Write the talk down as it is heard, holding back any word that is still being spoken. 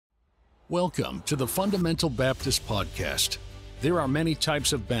Welcome to the Fundamental Baptist Podcast. There are many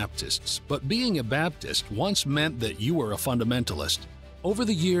types of Baptists, but being a Baptist once meant that you were a fundamentalist. Over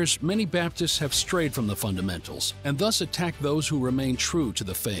the years, many Baptists have strayed from the fundamentals and thus attacked those who remain true to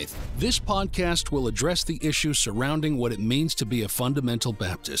the faith. This podcast will address the issues surrounding what it means to be a fundamental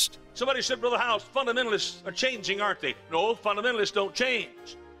Baptist. Somebody said, Brother House, fundamentalists are changing, aren't they? No, fundamentalists don't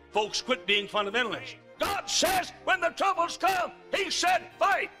change. Folks quit being fundamentalists. God says when the troubles come, He said,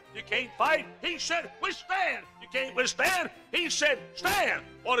 fight. You can't fight. He said, withstand. You can't withstand. He said, stand.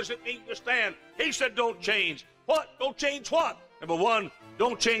 What does it mean to stand? He said, don't change. What? Don't change what? Number one,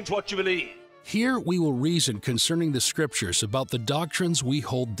 don't change what you believe. Here we will reason concerning the Scriptures about the doctrines we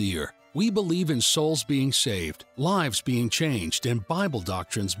hold dear. We believe in souls being saved, lives being changed, and Bible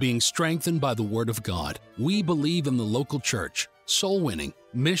doctrines being strengthened by the Word of God. We believe in the local church, soul winning,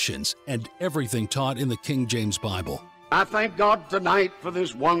 missions, and everything taught in the King James Bible. I thank God tonight for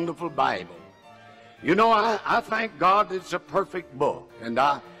this wonderful Bible. You know, I thank God it's a perfect book, and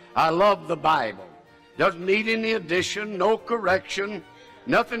I love the Bible. Doesn't need any addition, no correction,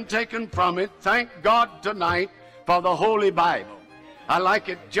 nothing taken from it. Thank God tonight for the Holy Bible. I like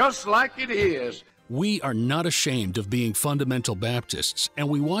it just like it is. We are not ashamed of being fundamental Baptists, and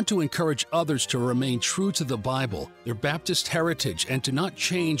we want to encourage others to remain true to the Bible, their Baptist heritage, and to not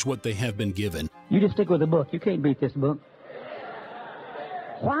change what they have been given. You just stick with the book. You can't beat this book.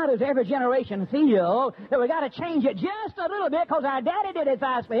 Why does every generation feel that we got to change it just a little bit because our daddy did it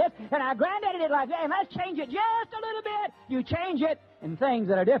like this and our granddaddy did it like that, and let's change it just a little bit? You change it, and things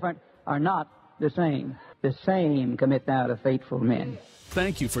that are different are not the same. The same commit thou to faithful men.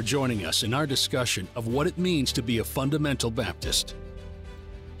 Thank you for joining us in our discussion of what it means to be a fundamental Baptist.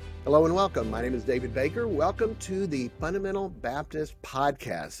 Hello and welcome. My name is David Baker. Welcome to the Fundamental Baptist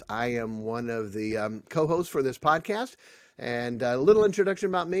Podcast. I am one of the co-hosts for this podcast. And a little introduction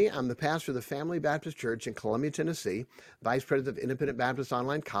about me. I'm the pastor of the Family Baptist Church in Columbia, Tennessee, vice president of Independent Baptist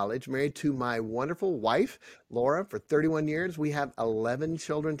Online College, married to my wonderful wife, Laura, for 31 years. We have 11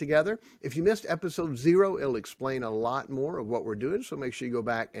 children together. If you missed episode 0, it'll explain a lot more of what we're doing, so make sure you go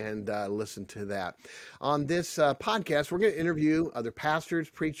back and listen to that. On this podcast, we're going to interview other pastors,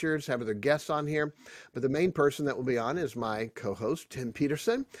 preachers, have other guests on here, but the main person that will be on is my co-host, Tim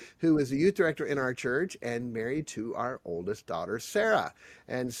Peterson, who is the youth director in our church and married to our oldest daughter, Sarah.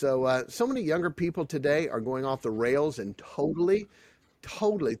 And so many younger people today are going off the rails and totally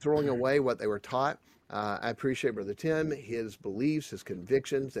throwing away what they were taught. I appreciate Brother Tim, his beliefs, his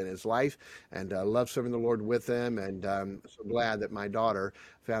convictions, and his life, and love serving the Lord with him. And I'm so glad that my daughter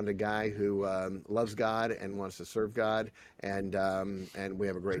found a guy who loves God and wants to serve God, and we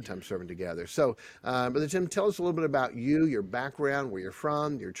have a great time serving together. So, Brother Tim, tell us a little bit about you, your background, where you're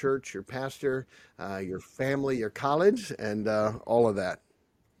from, your church, your pastor, your family, your college, and all of that.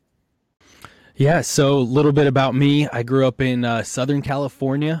 Yeah, so a little bit about me. I grew up in Southern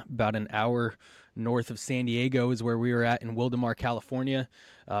California, about an hour north of San Diego is where we were at in Wildemar, California.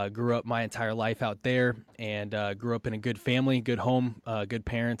 Grew up my entire life out there, and grew up in a good family, good home, good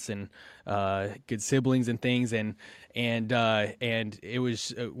parents, and good siblings and things. And it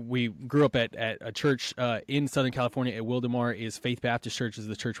was we grew up at a church in Southern California at Wildemar. Is Faith Baptist Church is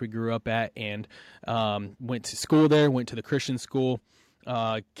the church we grew up at, and went to school there. Went to the Christian school.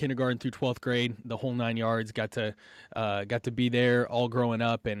 Kindergarten through 12th grade, the whole 9 yards. Got to be there all growing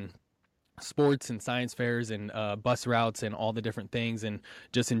up, and sports and science fairs and bus routes and all the different things, and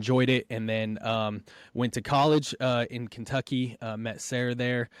just enjoyed it. And then went to college in Kentucky, met Sarah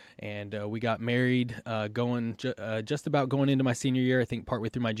there, and we got married just about going into my senior year, I think partway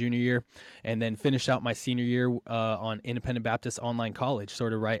through my junior year, and then finished out my senior year on Independent Baptist Online College,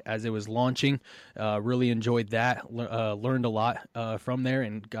 sort of right as it was launching. Really enjoyed that, learned a lot from there,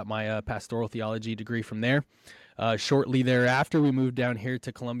 and got my pastoral theology degree from there. Shortly thereafter, we moved down here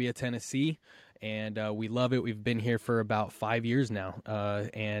to Columbia, Tennessee, and we love it. We've been here for about 5 years now,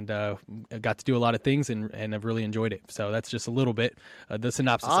 and got to do a lot of things, and I've really enjoyed it. So that's just a little bit the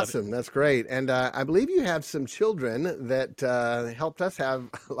synopsis of it. Awesome. That's great. And I believe you have some children that helped us have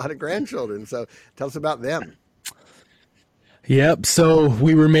a lot of grandchildren. So tell us about them. Yep. So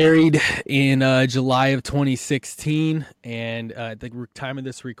we were married in July of 2016, and at the time of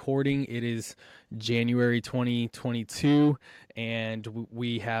this recording, it is January 2022, and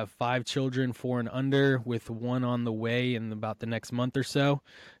we have 5 children, 4 and under, with 1 on the way in about the next month or so.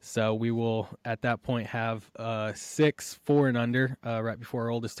 So we will, at that point, have 6, 4 and under, right before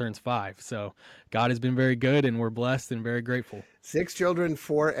our oldest turns 5. So God has been very good, and we're blessed and very grateful. 6 children,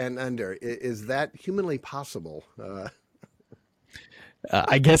 4 and under. Is that humanly possible?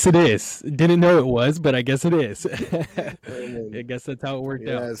 I guess it is. Didn't know it was, but I guess it is. I Amen. guess that's how it worked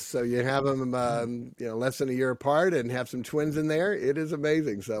out. Yes, so you have them, less than a year apart, and have some twins in there. It is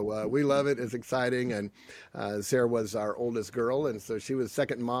amazing. So we love it. It's exciting. And Sarah was our oldest girl, and so she was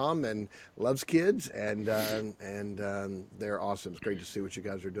second mom and loves kids, and they're awesome. It's great to see what you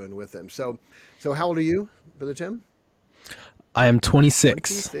guys are doing with them. So how old are you, Brother Tim? I am 26.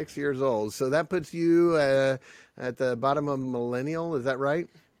 26 years old. So that puts you at the bottom of millennial. Is that right?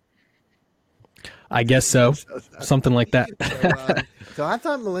 I guess so. Something like that. So I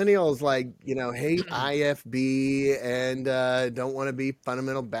thought millennials hate IFB and don't want to be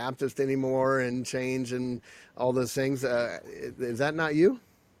fundamental Baptist anymore and change and all those things. Is that not you?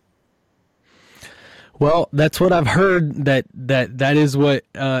 Well, that's what I've heard, that is what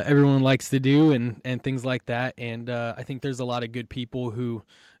everyone likes to do, and things like that. And I think there's a lot of good people who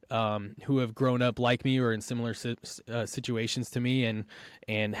have grown up like me or in similar situations to me,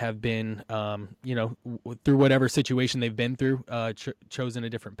 and have been, through whatever situation they've been through, chosen a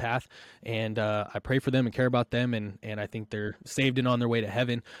different path. And I pray for them and care about them, and I think they're saved and on their way to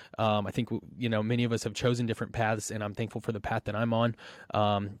heaven. I think, many of us have chosen different paths, and I'm thankful for the path that I'm on.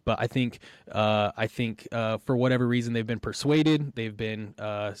 But I think for whatever reason they've been persuaded, they've been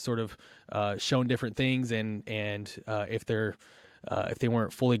shown different things, and if they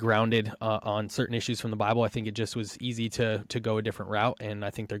weren't fully grounded on certain issues from the Bible, I think it just was easy to go a different route. And I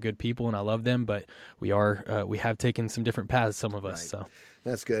think they're good people, and I love them. But we have taken some different paths, some of us. Right. So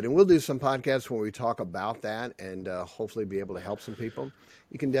That's good. And we'll do some podcasts where we talk about that and hopefully be able to help some people.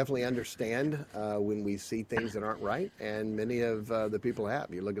 You can definitely understand when we see things that aren't right. And many of the people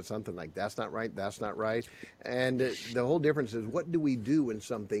have. You look at something like, that's not right, that's not right. And the whole difference is, what do we do when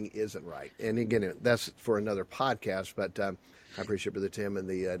something isn't right? And again, that's for another podcast, but I appreciate Brother Tim and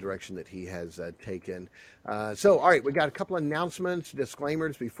the direction that he has taken. So, all right, we got a couple of announcements,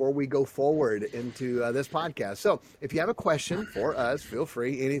 disclaimers before we go forward into this podcast. So, if you have a question for us, feel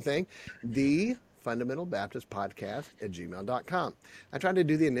free, anything, thefundamentalbaptistpodcast at gmail.com. I tried to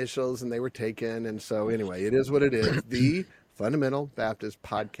do the initials and they were taken. And so, anyway, it is what it is.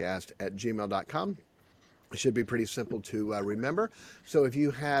 Thefundamentalbaptistpodcast at gmail.com. It should be pretty simple to remember. So if you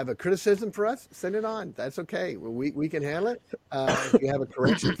have a criticism for us, send it on. That's okay. We can handle it. If you have a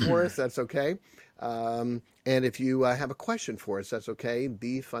correction for us, that's okay. And if you have a question for us, that's okay.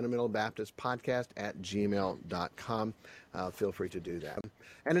 thefundamentalbaptistpodcast at gmail.com. Feel free to do that.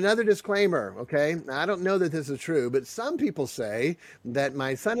 And another disclaimer, okay? Now, I don't know that this is true, but some people say that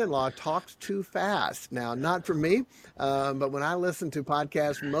my son-in-law talks too fast. Now, not for me, but when I listen to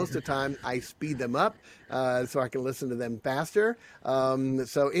podcasts, most of the time I speed them up so I can listen to them faster.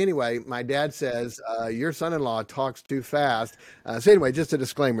 So anyway, my dad says, your son-in-law talks too fast. So anyway, just a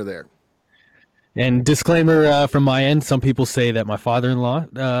disclaimer there. And disclaimer from my end, some people say that my father-in-law,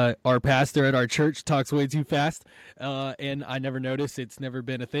 our pastor at our church, talks way too fast, and I never notice. It's never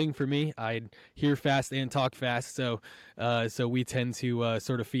been a thing for me. I hear fast and talk fast, so we tend to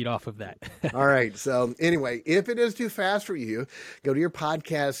sort of feed off of that. All right. So anyway, if it is too fast for you, go to your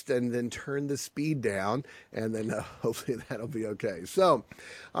podcast and then turn the speed down, and then hopefully that'll be okay. So,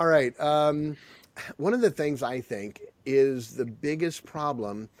 all right. One of the things I think is the biggest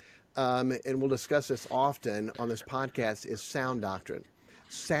problem, and we'll discuss this often on this podcast, is sound doctrine.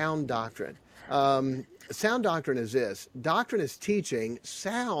 Sound doctrine. Sound doctrine is this. Doctrine is teaching.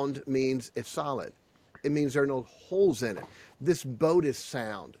 Sound means it's solid. It means there are no holes in it. This boat is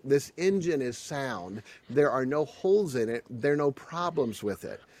sound. This engine is sound. There are no holes in it. There are no problems with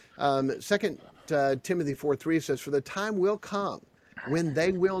it. 2 Timothy 4:3 says, for the time will come when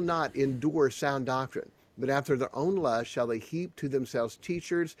they will not endure sound doctrine, but after their own lust shall they heap to themselves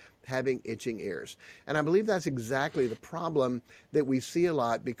teachers having itching ears. And I believe that's exactly the problem that we see a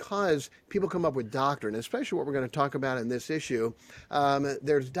lot, because people come up with doctrine, especially what we're going to talk about in this issue.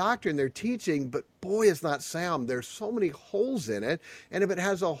 There's doctrine, they're teaching, but boy, it's not sound. There's so many holes in it, and if it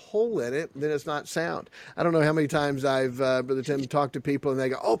has a hole in it, then it's not sound. I don't know how many times I've, Brother Tim, talked to people and they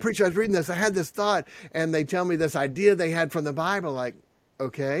go, oh, preacher, I was reading this, I had this thought, and they tell me this idea they had from the Bible, like,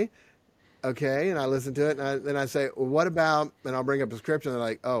 okay, and I listen to it, and then I say, well, what about, and I'll bring up a scripture, and they're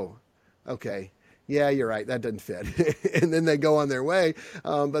like, oh, okay, yeah, you're right, that doesn't fit. And then they go on their way.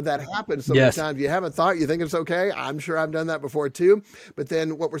 But that happens so many times. You have a thought, you think it's okay. I'm sure I've done that before too. But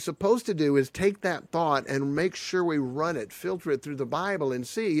then what we're supposed to do is take that thought and make sure we run it, filter it through the Bible, and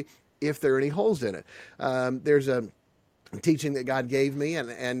see if there are any holes in it. There's a teaching that God gave me,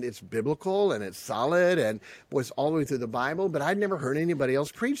 and it's biblical and it's solid and was all the way through the Bible, but I'd never heard anybody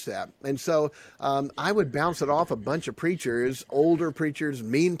else preach that. And so I would bounce it off a bunch of preachers, older preachers,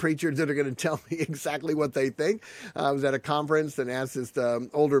 mean preachers that are going to tell me exactly what they think. I was at a conference and asked this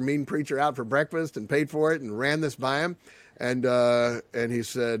older mean preacher out for breakfast and paid for it and ran this by him. And he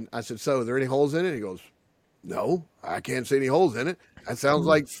said, I said, so are there any holes in it? He goes, no, I can't see any holes in it. That sounds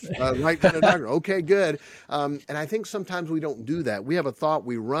like right kind of doctrine. Okay, good. And I think sometimes we don't do that. We have a thought,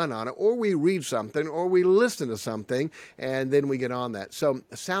 we run on it, or we read something, or we listen to something, and then we get on that. So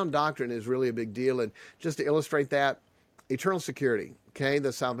sound doctrine is really a big deal. And just to illustrate that, eternal security. Okay,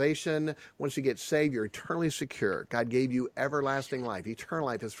 the salvation, once you get saved, you're eternally secure. God gave you everlasting life. Eternal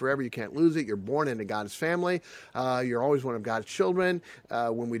life is forever. You can't lose it. You're born into God's family. You're always one of God's children.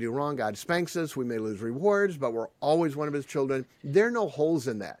 When we do wrong, God spanks us. We may lose rewards, but we're always one of his children. There are no holes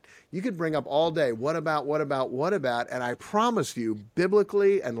in that. You could bring up all day, what about, and I promise you,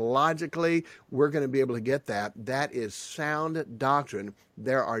 biblically and logically, we're going to be able to get that. That is sound doctrine.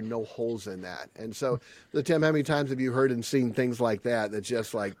 There are no holes in that. And so, Tim, how many times have you heard and seen things like that that's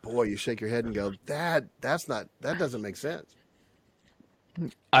just like, boy, you shake your head and go, that doesn't make sense.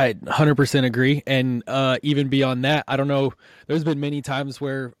 I 100% agree. And even beyond that, I don't know, there's been many times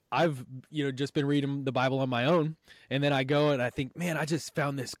where I've, just been reading the Bible on my own, and then I go and I think, man, I just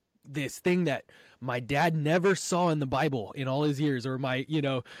found this thing that my dad never saw in the Bible in all his years, or my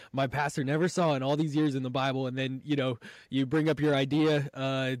pastor never saw in all these years in the Bible. And then, you bring up your idea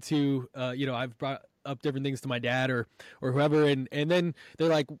I've brought up different things to my dad or whoever. And then they're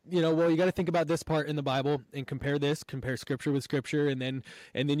like, well, you got to think about this part in the Bible and compare scripture with scripture. And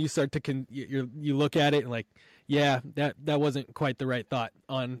then you start to, you look at it and like, yeah, that wasn't quite the right thought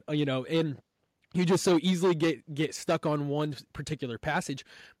on, and you just so easily get stuck on one particular passage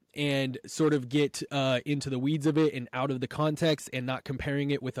and sort of get into the weeds of it and out of the context and not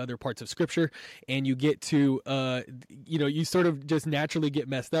comparing it with other parts of scripture. And you get to, you sort of just naturally get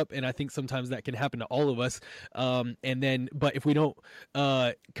messed up. And I think sometimes that can happen to all of us. But if we don't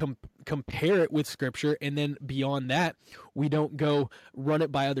compare it with scripture, and then beyond that, we don't go run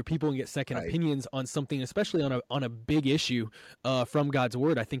it by other people and get second opinions on something, especially on a big issue from God's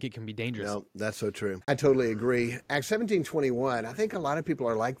word, I think it can be dangerous. No, that's so true. I totally agree. Acts 17:21, I think a lot of people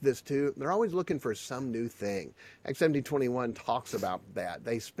are like this too. They're always looking for some new thing. Acts 17:21 talks about that.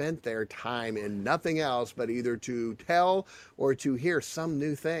 They spent their time in nothing else but either to tell or to hear some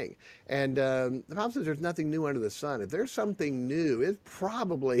new thing. And the Bible says there's nothing new under the sun. If there's something new, it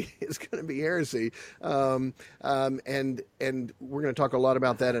probably is going to be heresy. And we're going to talk a lot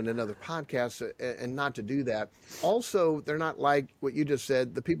about that in another podcast, and not to do that. Also, they're not like what you just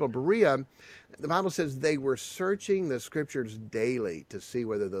said, the people of Berea. The Bible says they were searching the scriptures daily to see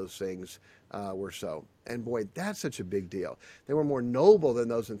whether those things were so. And boy, that's such a big deal. They were more noble than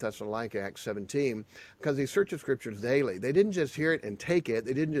those in Thessalonica, Acts 17, because they searched the scriptures daily. They didn't just hear it and take it.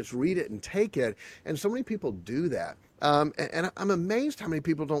 They didn't just read it and take it. And so many people do that. And I'm amazed how many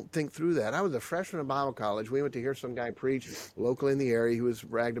people don't think through that. I was a freshman in Bible college. We went to hear some guy preach locally in the area. He was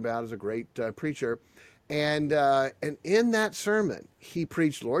bragged about as a great preacher. And in that sermon, he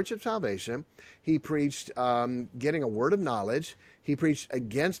preached lordship salvation. He preached getting a word of knowledge. He preached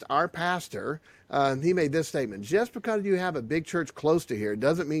against our pastor. He made this statement: just because you have a big church close to here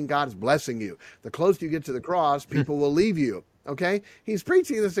doesn't mean God is blessing you. The closer you get to the cross, people will leave you. Okay? He's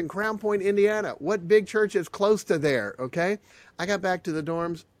preaching this in Crown Point, Indiana. What big church is close to there? Okay? I got back to the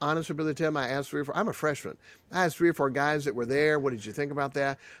dorms. Honestly, Brother Tim, I asked I'm a freshman. I asked 3 or 4 guys that were there, what did you think about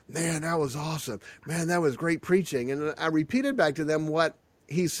that? Man, that was awesome. Man, that was great preaching. And I repeated back to them what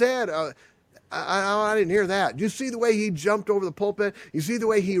he said. I didn't hear that. You see the way he jumped over the pulpit? You see the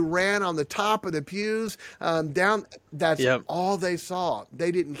way he ran on the top of the pews down? That's all they saw.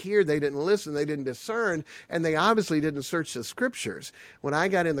 They didn't hear, they didn't listen, they didn't discern, and they obviously didn't search the scriptures. When I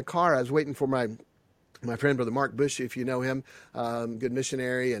got in the car, I was waiting for my friend, Brother Mark Bush, if you know him, good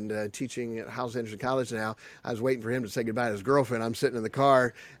missionary and teaching at House Anderson College now. I was waiting for him to say goodbye to his girlfriend. I'm sitting in the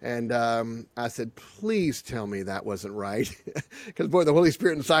car, and I said, please tell me that wasn't right. Because, boy, the Holy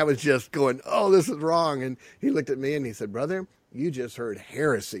Spirit inside was just going, oh, this is wrong. And he looked at me and he said, brother, you just heard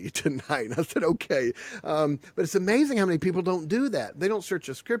heresy tonight. And I said, okay. But it's amazing how many people don't do that. They don't search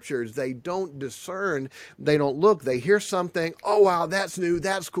the scriptures. They don't discern. They don't look. They hear something. Oh, wow, that's new.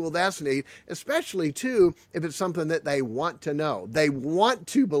 That's cool. That's neat. Especially, too, if it's something that they want to know. They want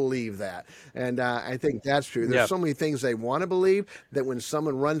to believe that. And I think that's true. There's so many things they want to believe that when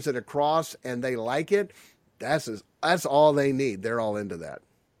someone runs it across and they like it, that's all they need. They're all into that.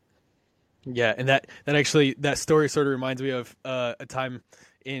 Yeah, and that story sort of reminds me of a time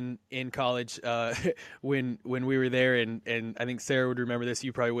in college when we were there, and I think Sarah would remember this.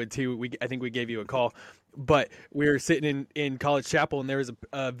 You probably would too. I think we gave you a call, but we were sitting in college chapel, and there was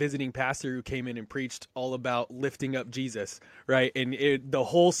a visiting pastor who came in and preached all about lifting up Jesus, right? And the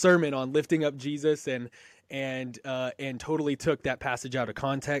whole sermon on lifting up Jesus, and totally took that passage out of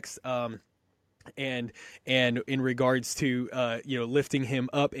context. And in regards to lifting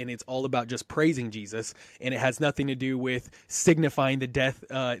him up, and it's all about just praising Jesus, and it has nothing to do with signifying the death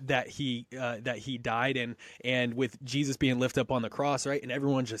that he died, and with Jesus being lifted up on the cross, right? And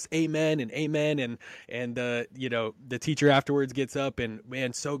everyone's just amen and amen, and the teacher afterwards gets up and,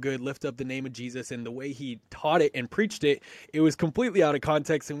 man, so good, lift up the name of Jesus. And the way he taught it and preached it, it was completely out of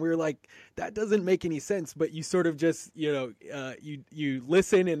context, and we were like, that doesn't make any sense. But you sort of just you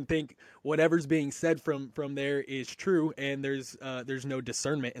listen and think whatever's being said from there is true, and there's no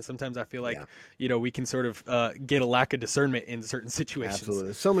discernment. And sometimes I feel like we can sort of get a lack of discernment in certain situations.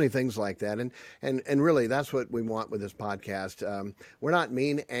 Absolutely, so many things like that, and really that's what we want with this podcast. We're not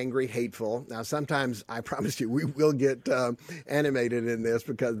mean, angry, hateful. Now sometimes I promise you we will get animated in this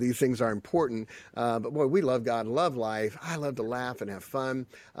because these things are important. But boy, we love God, love life. I love to laugh and have fun.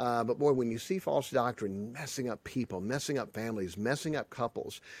 But boy, when you see false doctrine messing up people, messing up families, messing up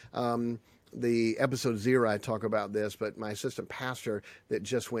couples. The episode 0, I talk about this, but my assistant pastor that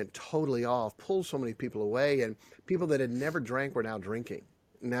just went totally off, pulled so many people away, and people that had never drank were now drinking.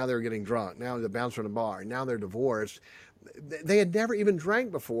 Now they're getting drunk. Now they're bouncing in a bar. Now they're divorced. They had never even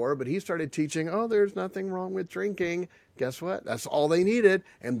drank before, but he started teaching, oh, there's nothing wrong with drinking. Guess what? That's all they needed.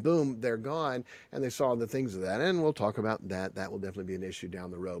 And boom, they're gone. And they saw the things of that. And we'll talk about that. That will definitely be an issue down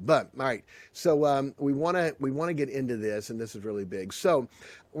the road. But all right, so we want to get into this, and this is really big. So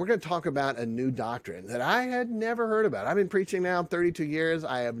we're going to talk about a new doctrine that I had never heard about. I've been preaching now 32 years.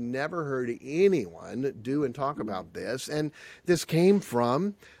 I have never heard anyone do and talk about this. And this came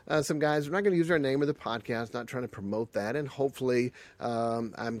from some guys. We're not going to use our name of the podcast, not trying to promote that. And hopefully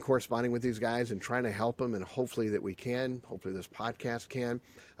I'm corresponding with these guys and trying to help them, and hopefully that we can. Hopefully this podcast can.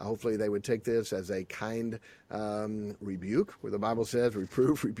 Hopefully they would take this as a kind rebuke, where the Bible says,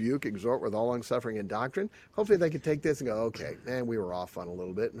 reprove, rebuke, exhort with all long-suffering and doctrine. Hopefully they could take this and go, okay, man, we were off on a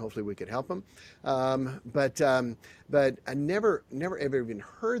little bit, and hopefully we could help them. But I never ever even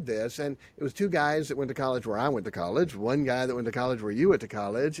heard this. And it was two guys that went to college where I went to college, one guy that went to college where you went to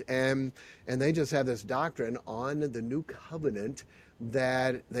college, and they just have this doctrine on the new covenant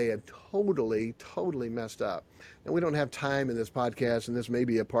that they have totally messed up. And we don't have time in this podcast, and this may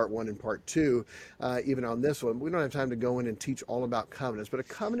be a part 1 and part 2, even on this one. We don't have time to go in and teach all about covenants, but a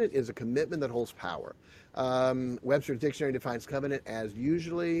covenant is a commitment that holds power. Webster's dictionary defines covenant as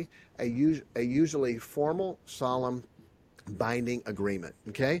usually a formal, solemn, binding agreement.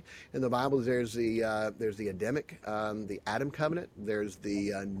 Okay, in the Bible there's the Adamic, the Adam covenant, there's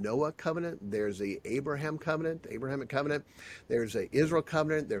the Noah covenant, there's the Abrahamic covenant, there's the Israel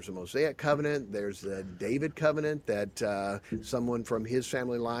covenant, there's the Mosaic covenant, there's the David covenant that someone from his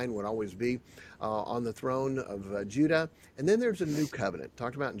family line would always be on the throne of Judah. And then there's a new covenant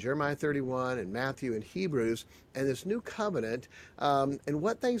talked about in Jeremiah 31 and Matthew and Hebrews. And this new covenant, and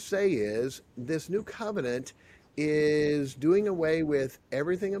what they say is this new covenant is doing away with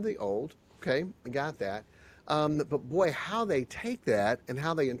everything of the old. Okay, I got that. But boy, how they take that and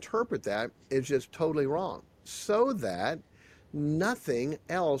how they interpret that is just totally wrong. So that nothing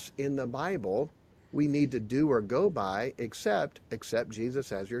else in the Bible we need to do or go by except accept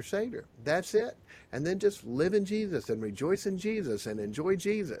Jesus as your Savior. That's it. And then just live in Jesus and rejoice in Jesus and enjoy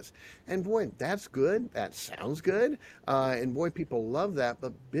Jesus. And boy, that's good. That sounds good. And boy, people love that.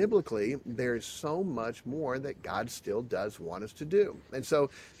 But biblically, there's so much more that God still does want us to do. And so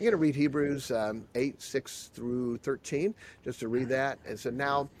I'm going to read Hebrews 8, 6 through 13, just to read that. And so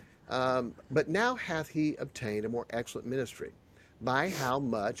now, but now hath he obtained a more excellent ministry, by how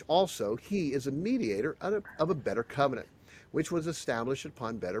much also he is a mediator of a better covenant, which was established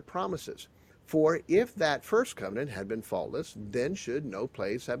upon better promises. For if that first covenant had been faultless, then should no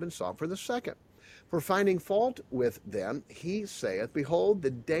place have been sought for the second. For finding fault with them, he saith, Behold, the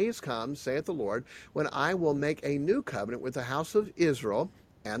days come, saith the Lord, when I will make a new covenant with the house of Israel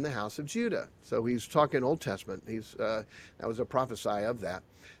and the house of Judah. So he's talking Old Testament. That was a prophesy of that.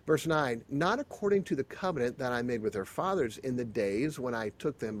 Verse 9, not according to the covenant that I made with their fathers in the days when I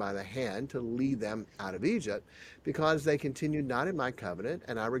took them by the hand to lead them out of Egypt, because they continued not in my covenant,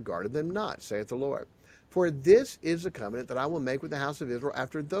 and I regarded them not, saith the Lord. For this is the covenant that I will make with the house of Israel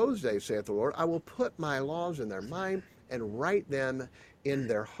after those days, saith the Lord. I will put my laws in their mind, and write them in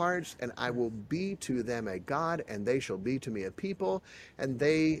their hearts, and I will be to them a God, and they shall be to me a people. And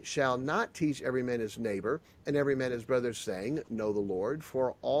they shall not teach every man his neighbor, and every man his brother, saying, Know the Lord,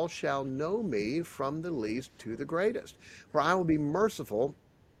 for all shall know me, from the least to the greatest. For I will be merciful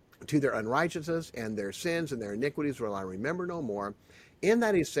to their unrighteousness, and their sins and their iniquities will I remember no more. In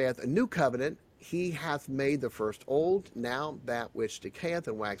that he saith, A new covenant he hath made the first old. Now that which decayeth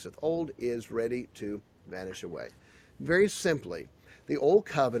and waxeth old is ready to vanish away. Very simply, the old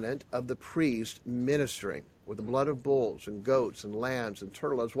covenant of the priest ministering with the blood of bulls and goats and lambs and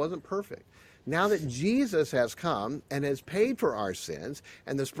turtles wasn't perfect. Now that Jesus has come and has paid for our sins,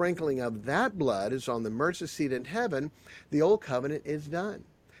 and the sprinkling of that blood is on the mercy seat in heaven, the old covenant is done.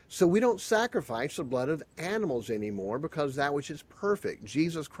 So we don't sacrifice the blood of animals anymore, because that which is perfect,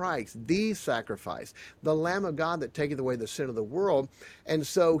 Jesus Christ, the sacrifice, the Lamb of God that taketh away the sin of the world. And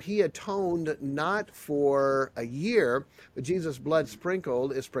so he atoned not for a year, but Jesus' blood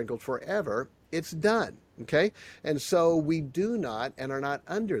sprinkled is sprinkled forever. It's done. Okay? And so we do not and are not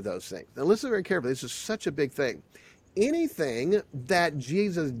under those things. Now listen very carefully. This is such a big thing. Anything that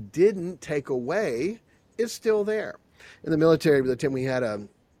Jesus didn't take away is still there. In the military, by the time we had it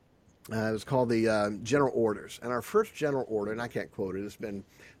was called the General Orders. And our first General Order, and I can't quote it, it's been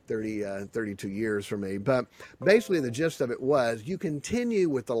 32 years for me, but basically the gist of it was, you continue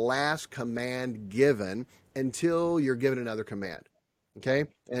with the last command given until you're given another command. Okay,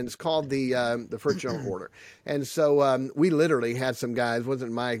 and it's called the first General Order. And so we literally had some guys,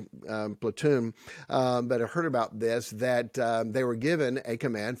 wasn't my platoon, but I heard about this, that they were given a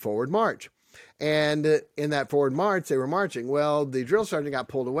command, forward march. And in that forward march, they were marching. Well, the drill sergeant got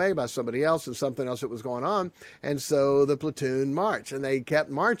pulled away by somebody else and something else that was going on. And so the platoon marched, and they kept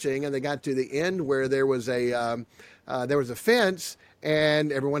marching, and they got to the end where there was a fence,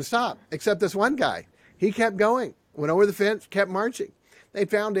 and everyone stopped, except this one guy. He kept going, went over the fence, kept marching. They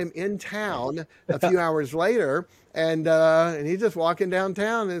found him in town a few hours later, and he's just walking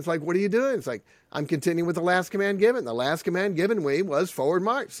downtown, and it's like, what are you doing? It's like, I'm continuing with the last command given. The last command given me was forward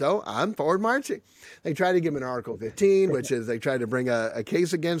march, so I'm forward marching. They tried to give him an Article 15, which is they tried to bring a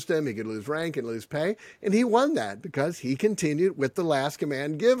case against him. He could lose rank and lose pay, and he won that because he continued with the last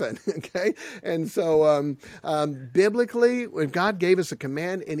command given, okay? And so biblically, when God gave us a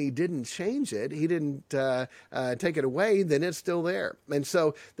command and he didn't change it, he didn't take it away, then it's still there. And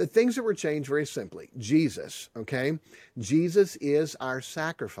so the things that were changed very simply, Jesus, okay? Jesus is our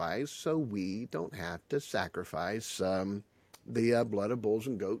sacrifice, so we don't have to sacrifice the blood of bulls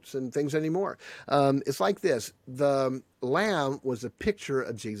and goats and things anymore. It's like this. The lamb was a picture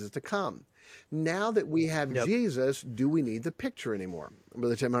of Jesus to come. Now that we have Jesus, do we need the picture anymore?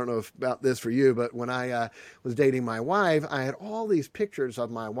 Brother Tim, I don't know about this for you, but when I was dating my wife, I had all these pictures of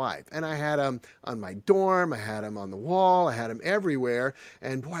my wife. And I had them on my dorm, I had them on the wall, I had them everywhere.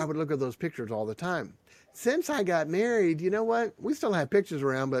 And boy, I would look at those pictures all the time. Since I got married, you know what? We still have pictures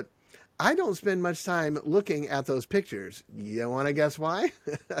around, but I don't spend much time looking at those pictures. You want to guess why?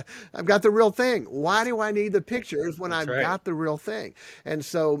 I've got the real thing. Why do I need the pictures when I've got the real thing? And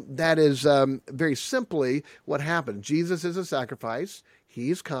so that is very simply what happened. Jesus is a sacrifice.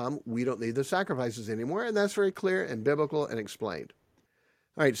 He's come. We don't need the sacrifices anymore. And that's very clear and biblical and explained.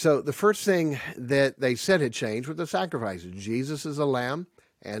 All right, so the first thing that they said had changed were the sacrifices. Jesus is a lamb.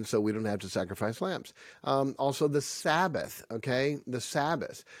 And so we don't have to sacrifice lambs. Also the Sabbath, okay? The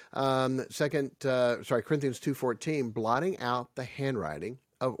Sabbath. Corinthians 2:14, blotting out the handwriting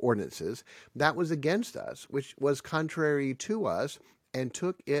of ordinances that was against us, which was contrary to us, and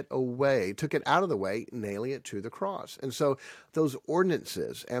took it out of the way, nailing it to the cross. And so those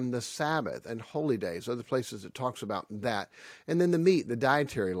ordinances and the Sabbath and holy days, other places it talks about that. And then the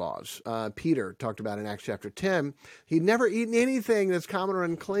dietary laws. Peter talked about in Acts chapter 10, he'd never eaten anything that's common or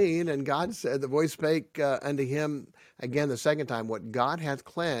unclean. And God said, the voice spake unto him again the second time, what God hath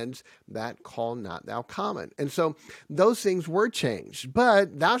cleansed, that call not thou common. And so those things were changed.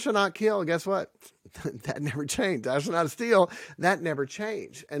 But thou shalt not kill, guess what? That never changed. Thou shalt not steal. That never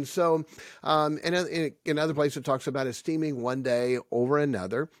changed. And so in other places it talks about esteeming one day over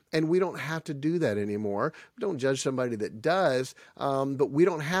another. And we don't have to do that anymore. Don't judge somebody that does, but we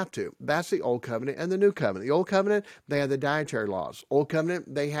don't have to. That's the Old Covenant and the New Covenant. The Old Covenant, they had the dietary laws. Old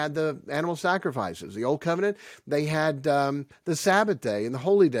Covenant, they had the animal sacrifices. The Old Covenant, they had the Sabbath day and the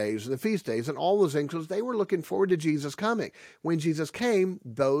holy days and the feast days and all those things because they were looking forward to Jesus coming. When Jesus came,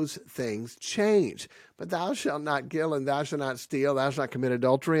 those things changed. change. But thou shalt not kill, and thou shalt not steal, thou shalt not commit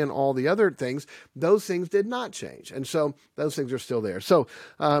adultery, and all the other things, those things did not change. And so those things are still there. So,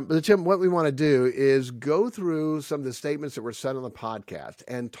 Brother Tim, what we want to do is go through some of the statements that were said on the podcast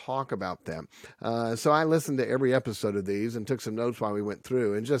and talk about them. So I listened to every episode of these and took some notes while we went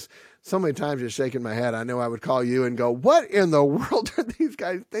through, and just so many times just shaking my head. I know I would call you and go, what in the world are these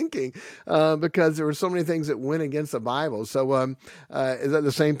guys thinking? Because there were so many things that went against the Bible. So is that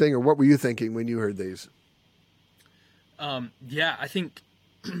the same thing, or what were you thinking when you heard these? Yeah, I think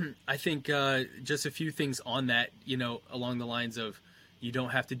just a few things on that, along the lines of, you don't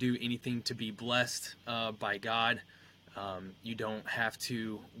have to do anything to be blessed by God. You don't have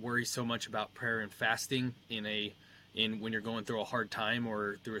to worry so much about prayer and fasting when you're going through a hard time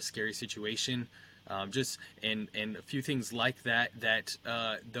or through a scary situation. And a few things like that,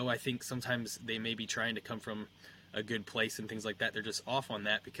 though I think sometimes they may be trying to come from a good place and things like that, they're just off on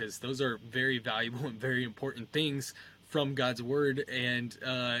that, because those are very valuable and very important things from God's word, and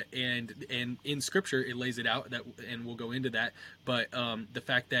in Scripture it lays it out, that, and we'll go into that. But the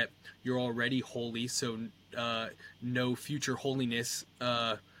fact that you're already holy, so no future holiness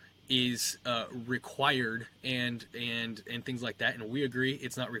is required, and things like that. And we agree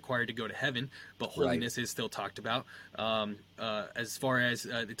it's not required to go to heaven, but holiness is still talked about. As far as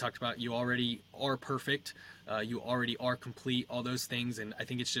they talked about, you already are perfect, you already are complete, all those things. And I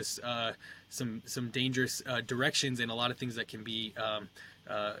think it's just some dangerous directions, and a lot of things that can be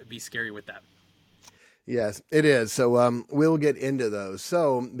scary with that. Yes, it is. So we'll get into those.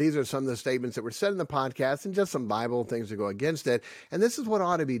 So these are some of the statements that were said in the podcast, and just some Bible things to go against it. And this is what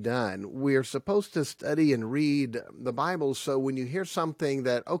ought to be done. We're supposed to study and read the Bible, so when you hear something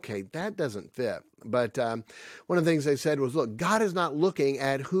that, okay, that doesn't fit. But one of the things they said was, look, God is not looking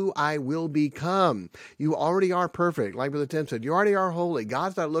at who I will become. You already are perfect. Like Brother Tim said, you already are holy.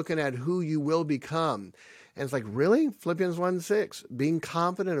 God's not looking at who you will become. And it's like, really? Philippians 1:6, being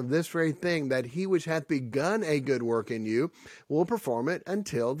confident of this very thing, that he which hath begun a good work in you will perform it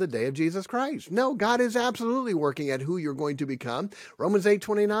until the day of Jesus Christ. No, God is absolutely working at who you're going to become. Romans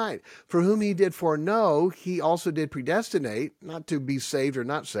 8:29, for whom he did foreknow, he also did predestinate, not to be saved or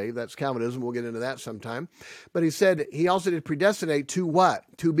not saved. That's Calvinism. We'll get into that sometime. But he said he also did predestinate to what?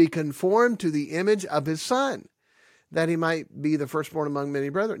 To be conformed to the image of his Son, that he might be the firstborn among many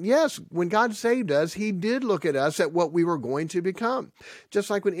brethren. Yes, when God saved us, he did look at us at what we were going to become. Just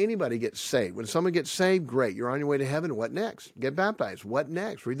like when anybody gets saved. When someone gets saved, great. You're on your way to heaven. What next? Get baptized. What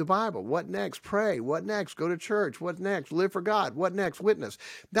next? Read the Bible. What next? Pray. What next? Go to church. What next? Live for God. What next? Witness.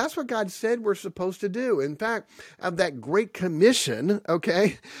 That's what God said we're supposed to do. In fact, of that great commission,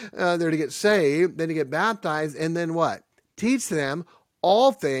 okay, they're to get saved, then to get baptized, and then what? Teach them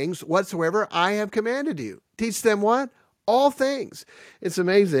all things whatsoever I have commanded you. Teach them what? All things. It's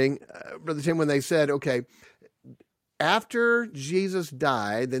amazing, Brother Tim, when they said, okay, after Jesus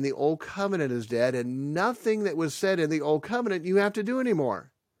died, then the old covenant is dead, and nothing that was said in the old covenant you have to do anymore.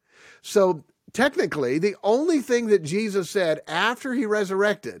 So technically, the only thing that Jesus said after he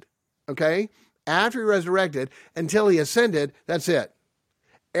resurrected, okay, after he resurrected until he ascended, that's it.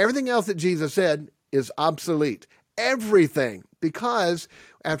 Everything else that Jesus said is obsolete. Everything. Because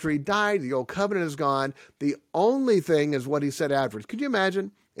after he died, the old covenant is gone. The only thing is what he said afterwards. Could you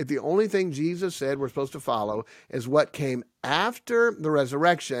imagine if the only thing Jesus said we're supposed to follow is what came after the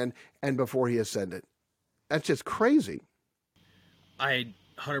resurrection and before he ascended? That's just crazy. I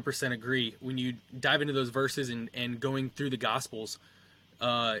 100% agree. When you dive into those verses and going through the Gospels,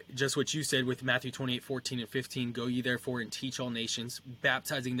 just what you said with Matthew 28:14 and 15, go ye therefore and teach all nations,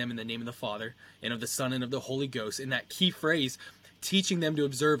 baptizing them in the name of the Father and of the Son and of the Holy Ghost. And that key phrase, teaching them to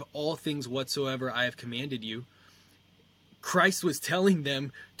observe all things whatsoever I have commanded you. Christ was telling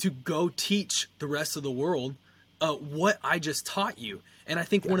them to go teach the rest of the world what I just taught you. And I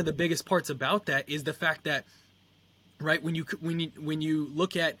think one of the biggest parts about that is the fact that, right, when you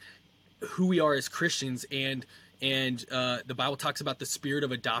look at who we are as Christians, and the Bible talks about the spirit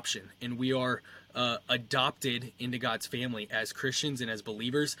of adoption, and we are adopted into God's family as Christians and as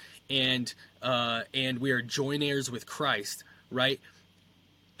believers, and we are joint heirs with Christ, right?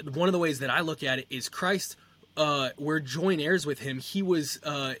 One of the ways that I look at it is Christ, we're joint heirs with him. He was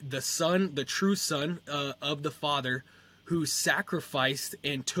the Son, the true Son of the Father, who sacrificed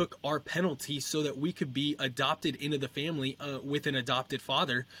and took our penalty so that we could be adopted into the family with an adopted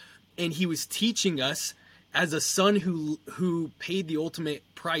father. And he was teaching us, as a son who paid the ultimate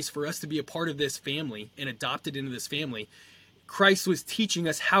price for us to be a part of this family and adopted into this family, Christ was teaching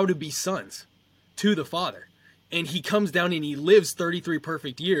us how to be sons to the Father. And he comes down and he lives 33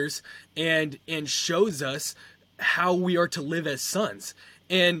 perfect years and shows us how we are to live as sons.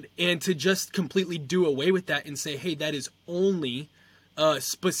 And to just completely do away with that and say, hey, that is only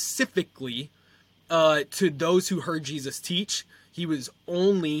specifically to those who heard Jesus teach. He was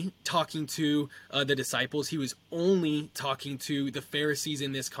only talking to the disciples. He was only talking to the Pharisees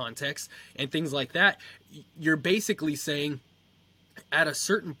in this context and things like that. You're basically saying at a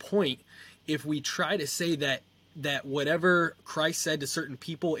certain point, if we try to say that whatever Christ said to certain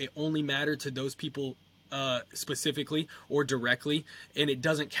people, it only mattered to those people specifically or directly, and it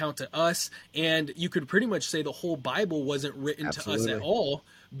doesn't count to us. And you could pretty much say the whole Bible wasn't written Absolutely. to us at all,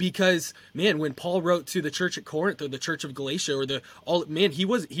 because man, when Paul wrote to the church at Corinth or the church of Galatia or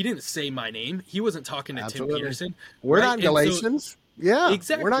he didn't say my name. He wasn't talking to Absolutely. Tim Peterson. We're right? not Galatians. Yeah,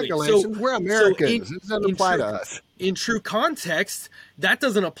 exactly. We're not Galatians. We're Americans. It doesn't apply to us. In true context, that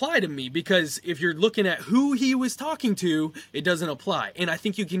doesn't apply to me, because if you're looking at who he was talking to, it doesn't apply. And I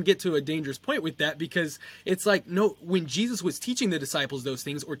think you can get to a dangerous point with that, because it's like, no, when Jesus was teaching the disciples those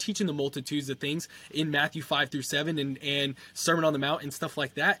things, or teaching the multitudes of things in Matthew 5-7 and Sermon on the Mount and stuff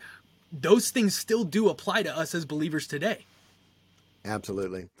like that, those things still do apply to us as believers today.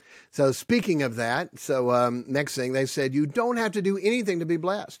 Absolutely. So speaking of that, next thing they said, you don't have to do anything to be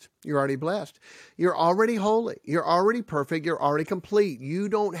blessed. You're already blessed. You're already holy. You're already perfect. You're already complete. You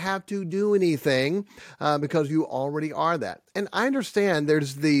don't have to do anything because you already are that. And I understand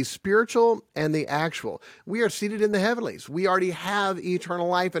there's the spiritual and the actual. We are seated in the heavenlies. We already have eternal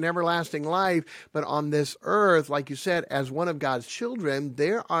life and everlasting life. But on this earth, like you said, as one of God's children,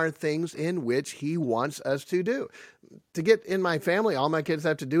 there are things in which he wants us to do. To get in my family, all my kids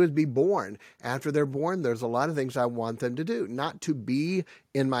have to do is be born. After they're born, there's a lot of things I want them to do. Not to be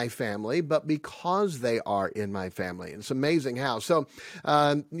in my family, but because they are in my family. It's amazing how. So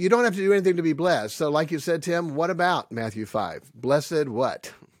you don't have to do anything to be blessed. So like you said, Tim, what about Matthew 5? Blessed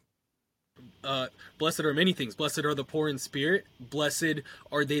what? Blessed are many things. Blessed are the poor in spirit. Blessed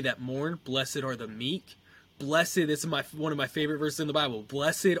are they that mourn. Blessed are the meek. Blessed, this is one of my favorite verses in the Bible.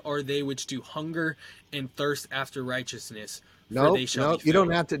 Blessed are they which do hunger and thirst after righteousness. No, you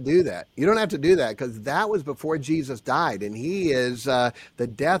don't have to do that. You don't have to do that, because that was before Jesus died, and he is the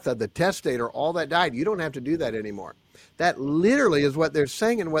death of the testator, all that died. You don't have to do that anymore. That literally is what they're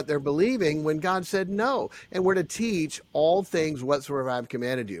saying and what they're believing when God said no. And we're to teach all things whatsoever I've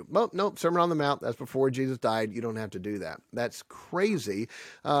commanded you. Nope, Sermon on the Mount, that's before Jesus died. You don't have to do that. That's crazy.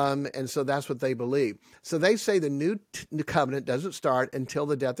 And so that's what they believe. So they say the new covenant doesn't start until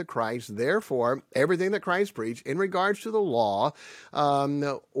the death of Christ. Therefore, everything that Christ preached in regards to the law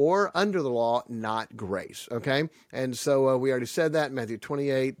or under the law, not grace. Okay? And so we already said that in Matthew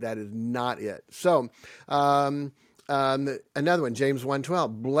 28. That is not it. So, another one, James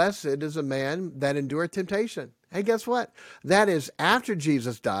 1:12, blessed is a man that endureth temptation. Hey, guess what? That is after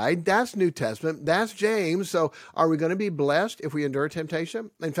Jesus died. That's New Testament. That's James. So are we going to be blessed if we endure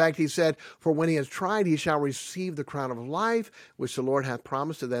temptation? In fact, he said, for when he has tried, he shall receive the crown of life, which the Lord hath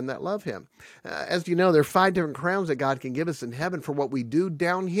promised to them that love him. As you know, there are 5 different crowns that God can give us in heaven for what we do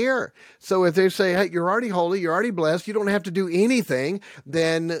down here. So if they say, hey, you're already holy, you're already blessed, you don't have to do anything,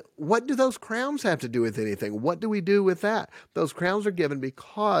 then what do those crowns have to do with anything? What do we do with that? Those crowns are given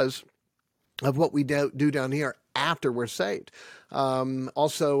because of what we do down here after we're saved.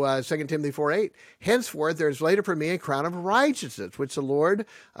 Also, 2 Timothy 4:8, henceforth there is laid up for me a crown of righteousness, which the Lord,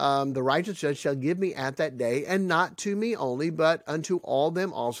 the righteous judge, shall give me at that day, and not to me only, but unto all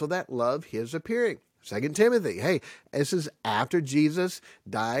them also that love his appearing. 2 Timothy, hey, this is after Jesus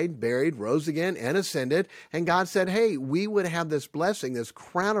died, buried, rose again, and ascended. And God said, hey, we would have this blessing, this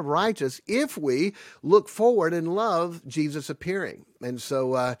crown of righteousness, if we look forward and love Jesus appearing. And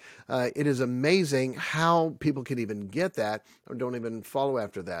so it is amazing how people can even get that or don't even follow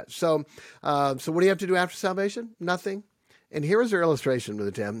after that. So what do you have to do after salvation? Nothing. And here is their illustration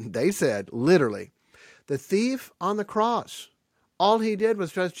with Tim. They said, literally, the thief on the cross, all he did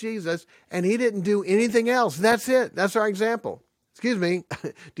was trust Jesus, and he didn't do anything else. That's it. That's our example. Excuse me.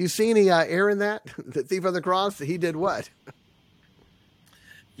 Do you see any error in that? The thief on the cross, he did what?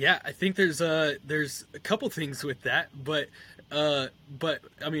 Yeah, I think there's a couple things with that, but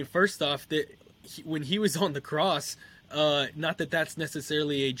I mean, first off, when he was on the cross, not that that's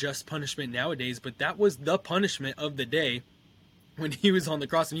necessarily a just punishment nowadays, but that was the punishment of the day. When he was on the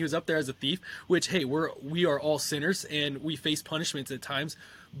cross and he was up there as a thief, which, hey, we are all sinners and we face punishments at times,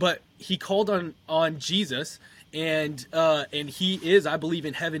 but he called on Jesus, and he is, I believe,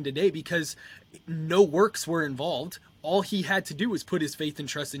 in heaven today because no works were involved. All he had to do was put his faith and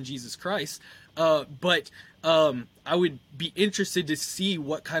trust in Jesus Christ. But I would be interested to see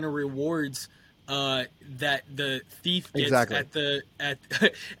what kind of rewards that the thief gets exactly.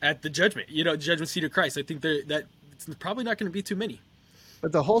 at the judgment, judgment seat of Christ. I think that it's probably not going to be too many.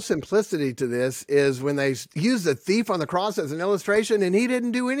 But the whole simplicity to this is when they use the thief on the cross as an illustration, and he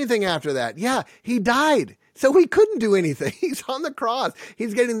didn't do anything after that. Yeah, he died. So he couldn't do anything. He's on the cross.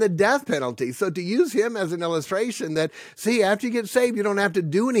 He's getting the death penalty. So to use him as an illustration that, see, after you get saved, you don't have to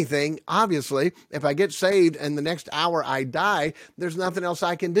do anything. Obviously, if I get saved and the next hour I die, there's nothing else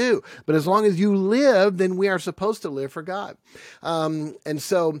I can do. But as long as you live, then we are supposed to live for God. And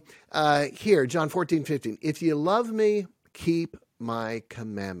so here, John 14:15, if you love me, keep my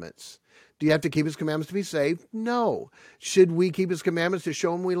commandments. Do you have to keep his commandments to be saved? No. Should we keep his commandments to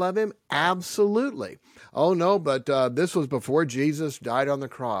show him we love him? Absolutely. Oh, no, but this was before Jesus died on the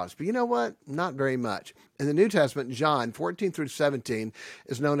cross. But you know what? Not very much. In the New Testament, John 14 through 17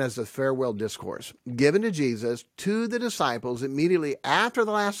 is known as the farewell discourse, given to Jesus to the disciples immediately after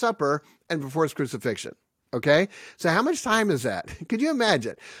the Last Supper and before his crucifixion. Okay? So how much time is that? Could you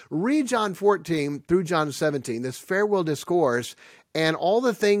imagine? Read John 14 through John 17, this farewell discourse, and all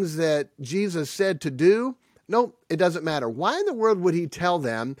the things that Jesus said to do. Nope, it doesn't matter. Why in the world would he tell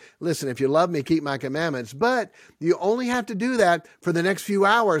them, listen, if you love me, keep my commandments, but you only have to do that for the next few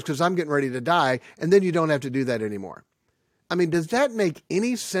hours because I'm getting ready to die, and then you don't have to do that anymore. I mean, does that make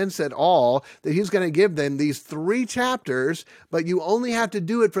any sense at all that he's going to give them these 3 chapters, but you only have to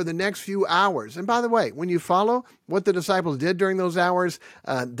do it for the next few hours? And by the way, when you follow what the disciples did during those hours,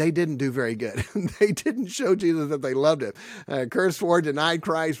 they didn't do very good. They didn't show Jesus that they loved him. Cursed for, denied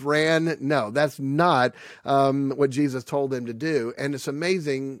Christ, ran. No, that's not what Jesus told them to do. And it's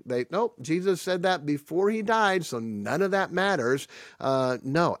amazing. Nope, Jesus said that before he died, so none of that matters.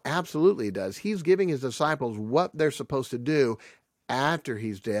 No, absolutely it does. He's giving his disciples what they're supposed to do after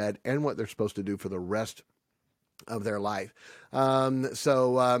he's dead and what they're supposed to do for the rest of their life. Then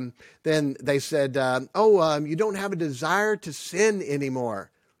they said, you don't have a desire to sin anymore.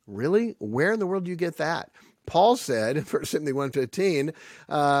 Really? Where in the world do you get that? Paul said in 1 Timothy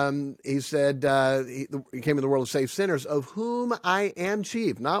 1:15, he said, he came in the world to save sinners, of whom I am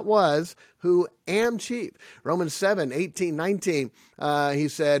chief, not was, who am chief. Romans 7:18, 19, he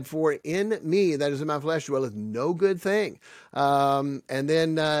said, for in me, that is in my flesh, dwelleth no good thing. And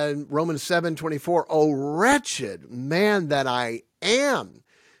then Romans 7:24, O wretched man that I am,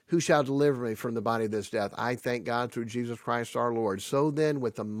 who shall deliver me from the body of this death? I thank God through Jesus Christ our Lord. So then,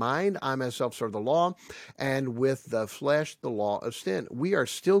 with the mind, I myself serve the law, and with the flesh, the law of sin. We are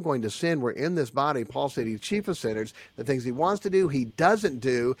still going to sin. We're in this body. Paul said he's chief of sinners. The things he wants to do, he doesn't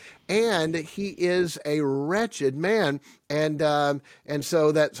do, and he is a wretched man. And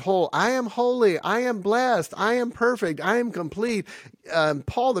so that whole, I am holy, I am blessed, I am perfect, I am complete.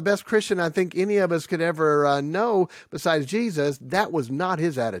 Paul, the best Christian I think any of us could ever know besides Jesus, that was not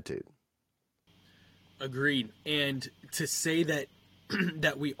his attitude. Agreed. And to say that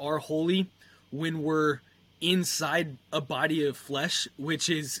that we are holy when we're inside a body of flesh, which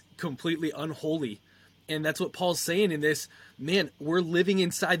is completely unholy. And that's what Paul's saying in this. Man, we're living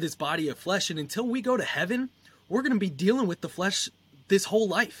inside this body of flesh, and until we go to heaven, we're going to be dealing with the flesh this whole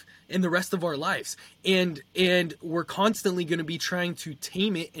life and the rest of our lives. And we're constantly going to be trying to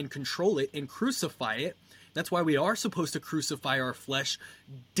tame it and control it and crucify it. That's why we are supposed to crucify our flesh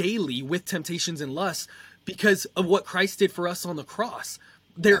daily with temptations and lusts, because of what Christ did for us on the cross.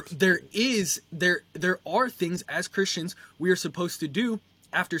 There are things as Christians we are supposed to do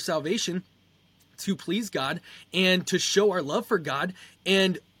after salvation to please God and to show our love for God.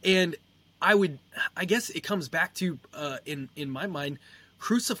 And I guess it comes back to, in my mind,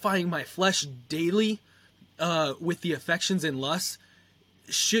 crucifying my flesh daily with the affections and lusts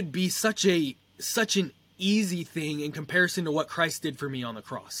should be such an easy thing in comparison to what Christ did for me on the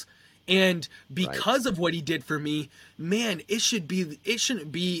cross. And because of what he did for me, man, it shouldn't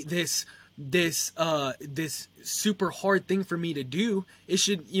be this super hard thing for me to do. It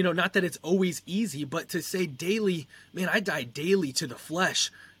should, not that it's always easy, but to say daily, man, I die daily to the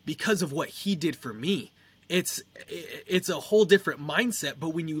flesh because of what he did for me. It's a whole different mindset. But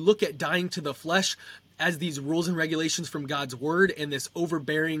when you look at dying to the flesh as these rules and regulations from God's word and this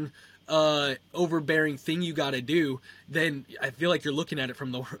overbearing thing you got to do, then I feel like you're looking at it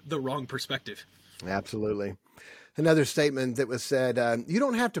from the wrong perspective. Absolutely. Another statement that was said, you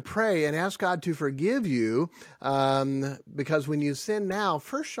don't have to pray and ask God to forgive you because when you sin now,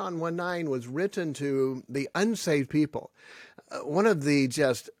 1 John 1:9 was written to the unsaved people. One of the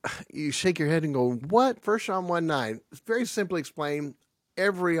you shake your head and go, what? 1 John 1:9. Very simply explained,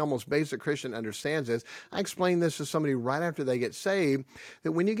 every almost basic Christian understands this. I explained this to somebody right after they get saved,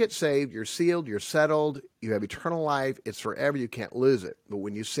 that when you get saved, you're sealed, you're settled, you have eternal life, it's forever, you can't lose it. But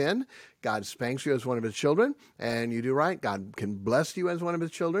when you sin, God spanks you as one of his children, and you do right, God can bless you as one of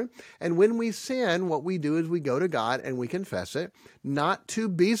his children. And when we sin, what we do is we go to God and we confess it, not to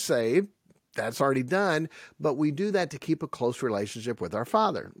be saved. That's already done, but we do that to keep a close relationship with our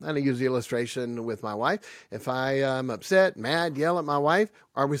Father. And I use the illustration with my wife. If I am upset, mad, yell at my wife,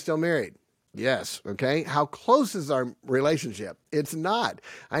 are we still married? Yes. Okay. How close is our relationship? It's not.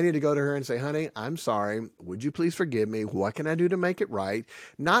 I need to go to her and say, honey, I'm sorry. Would you please forgive me? What can I do to make it right?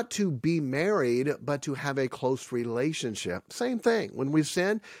 Not to be married, but to have a close relationship. Same thing. When we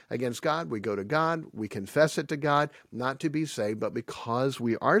sin against God, we go to God, we confess it to God, not to be saved, but because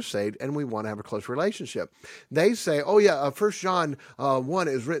we are saved and we want to have a close relationship. They say, oh yeah, 1 John 1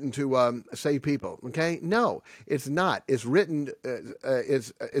 is written to save people. Okay. No, it's not. It's written,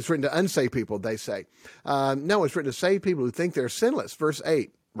 it's written to unsaved people, they say. No, it's written to save people who think they're sinless. Verse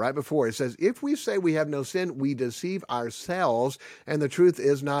 8, right before, it says, if we say we have no sin, we deceive ourselves, and the truth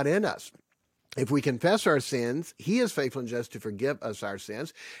is not in us. If we confess our sins, he is faithful and just to forgive us our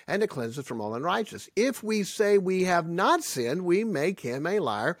sins and to cleanse us from all unrighteousness. If we say we have not sinned, we make him a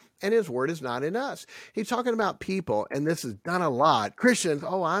liar, and his word is not in us. He's talking about people, and this is done a lot. Christians,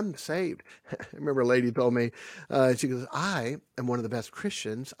 oh, I'm saved. I remember a lady told me, she goes, I am one of the best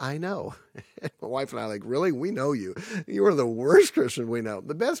Christians I know. My wife and I are like, really? We know you. You are the worst Christian we know.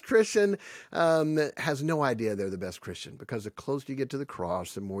 The best Christian has no idea they're the best Christian, because the closer you get to the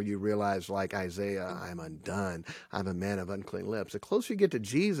cross, the more you realize, like Isaiah, I'm undone. I'm a man of unclean lips. The closer you get to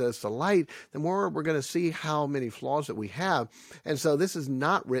Jesus, the light, the more we're going to see how many flaws that we have. And so this is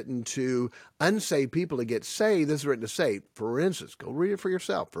not written to unsaved people to get saved. This is written to save. For instance, go read it for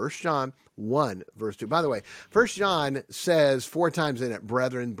yourself. 1 John 1, verse 2. By the way, 1 John says 4 times in it,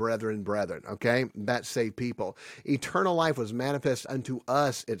 brethren, brethren, brethren. Okay? That's saved people. Eternal life was manifest unto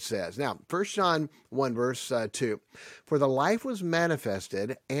us, it says. Now, 1 John 1, verse 2. For the life was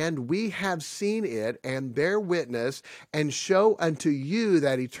manifested, and we have seen it, and bear witness, and show unto you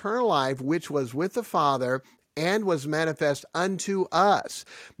that eternal life which was with the Father and was manifest unto us.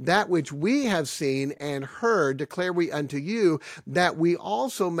 That which we have seen and heard declare we unto you, that we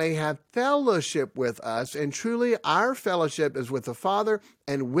also may have fellowship with us. And truly our fellowship is with the Father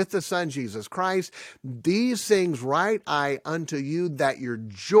and with the Son, Jesus Christ. These things write I unto you, that your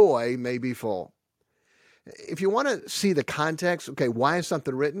joy may be full. If you want to see the context, okay, why is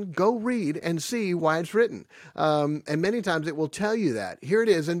something written? Go read and see why it's written. And many times it will tell you that. Here it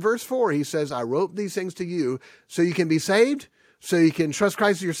is in verse 4. He says, I wrote these things to you so you can be saved, so you can trust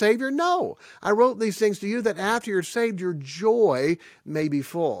Christ as your Savior? No. I wrote these things to you that after you're saved, your joy may be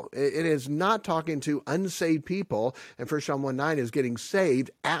full. It is not talking to unsaved people. And 1 John 1:9 is getting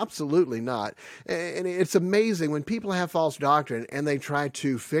saved. Absolutely not. And it's amazing when people have false doctrine and they try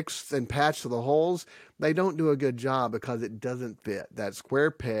to fix and patch the holes, they don't do a good job because it doesn't fit. That square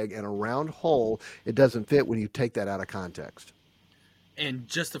peg in a round hole, it doesn't fit when you take that out of context. And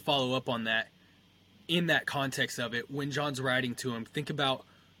just to follow up on that, in that context of it, when John's writing to him, think about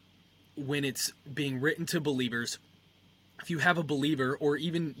when it's being written to believers. If you have a believer, or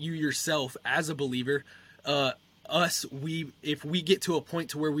even you yourself as a believer, if we get to a point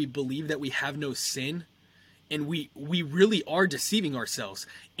to where we believe that we have no sin, and we really are deceiving ourselves,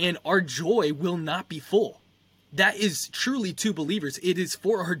 and our joy will not be full. That is truly to believers. It is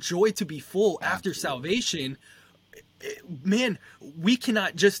for our joy to be full after salvation. Man, we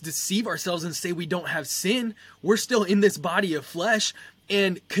cannot just deceive ourselves and say we don't have sin. We're still in this body of flesh,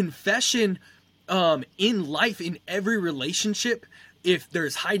 and confession in life, in every relationship, if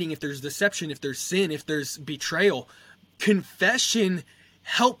there's hiding, if there's deception, if there's sin, if there's betrayal, confession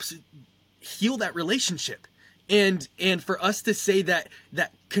helps heal that relationship. And for us to say that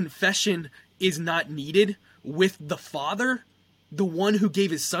confession is not needed with the Father, the one who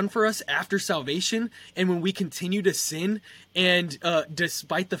gave his Son for us after salvation, and when we continue to sin, and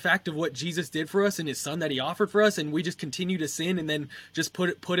despite the fact of what Jesus did for us and his Son that he offered for us, and we just continue to sin and then just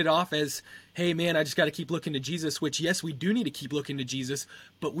put it off as, hey man, I just got to keep looking to Jesus, which yes, we do need to keep looking to Jesus,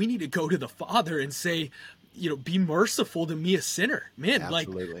 but we need to go to the Father and say, be merciful to me, a sinner. Man,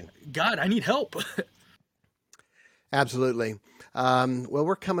 Absolutely. Like, God, I need help. Absolutely. Well,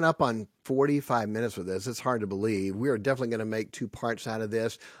 we're coming up on 45 minutes with this. It's hard to believe. We are definitely going to make 2 parts out of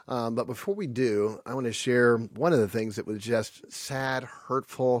this. But before we do, I want to share one of the things that was just sad,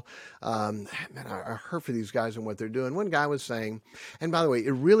 hurtful. Man, I hurt for these guys and what they're doing. One guy was saying, and by the way,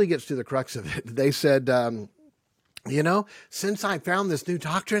 it really gets to the crux of it. They said, Since I found this new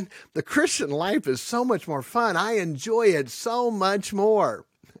doctrine, the Christian life is so much more fun. I enjoy it so much more.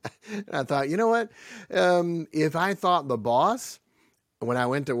 And I thought, you know what? If I thought the boss, when I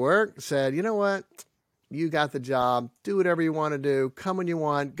went to work, said, you know what? You got the job. Do whatever you want to do. Come when you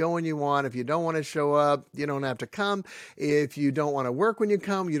want. Go when you want. If you don't want to show up, you don't have to come. If you don't want to work when you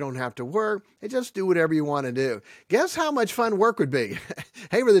come, you don't have to work. And just do whatever you want to do. Guess how much fun work would be?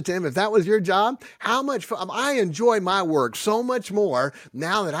 Hey, Brother Tim, if that was your job, how much fun? I enjoy my work so much more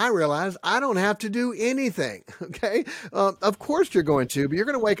now that I realize I don't have to do anything. Okay? Of course you're going to, but you're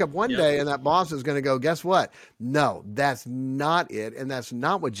going to wake up one day and that boss is going to go, guess what? No, that's not it. And that's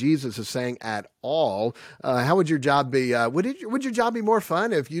not what Jesus is saying at all. How would your job be? Would your job be more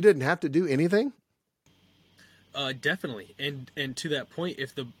fun if you didn't have to do anything? Definitely. And to that point,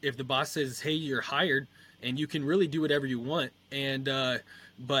 if the boss says, hey, you're hired and you can really do whatever you want, and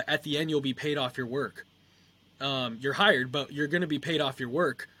but at the end you'll be paid off your work. You're hired, but you're going to be paid off your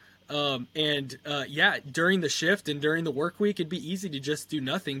work. During the shift and during the work week, it'd be easy to just do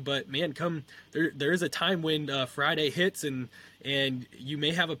nothing. But man, there is a time when Friday hits and you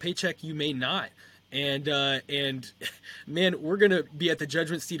may have a paycheck, you may not. And man, we're going to be at the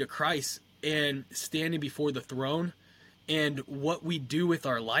judgment seat of Christ and standing before the throne, and what we do with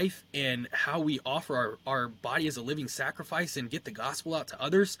our life and how we offer our body as a living sacrifice and get the gospel out to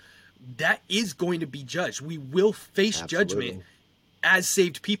others, that is going to be judged. We will face judgment as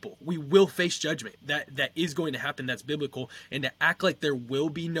saved people. We will face judgment. That is going to happen. That's biblical. And to act like there will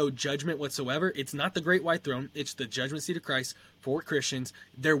be no judgment whatsoever, it's not the great white throne. It's the judgment seat of Christ for Christians.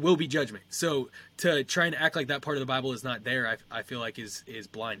 There will be judgment. So to try and act like that part of the Bible is not there, I feel like is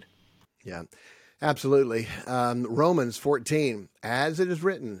blind. Yeah, absolutely. Romans 14, as it is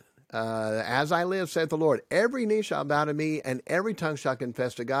written, as I live, saith the Lord, every knee shall bow to me, and every tongue shall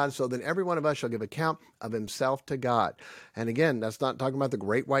confess to God. So then every one of us shall give account of himself to God. And again, that's not talking about the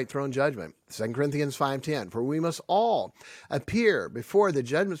great white throne judgment. 2 Corinthians 5:10, for we must all appear before the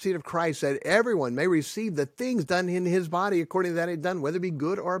judgment seat of Christ, that everyone may receive the things done in his body according to that he had done, whether it be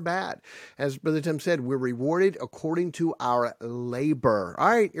good or bad. As Brother Tim said, we're rewarded according to our labor. All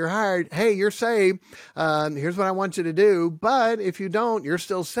right, you're hired. Hey, you're saved. Here's what I want you to do. But if you don't, you're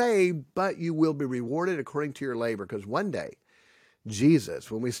still saved, but you will be rewarded according to your labor. Because one day,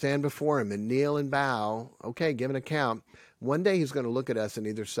 Jesus, when we stand before him and kneel and bow, okay, give an account, one day he's going to look at us and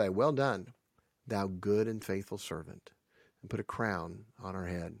either say, well done, thou good and faithful servant, and put a crown on our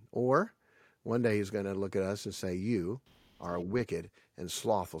head. Or one day he's going to look at us and say, you are a wicked and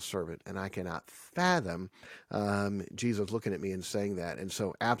slothful servant. And I cannot fathom Jesus looking at me and saying that. And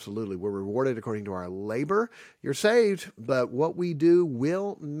so absolutely, we're rewarded according to our labor. You're saved, but what we do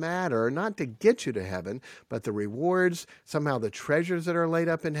will matter, not to get you to heaven, but the rewards, somehow the treasures that are laid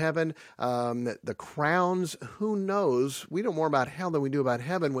up in heaven, the crowns, who knows? We know more about hell than we do about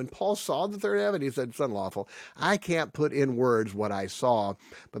heaven. When Paul saw the third heaven, he said, it's unlawful. I can't put in words what I saw,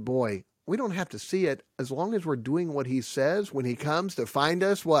 but boy, we don't have to see it as long as we're doing what he says when he comes to find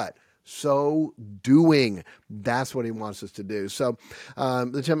us. What? So doing. That's what he wants us to do. So,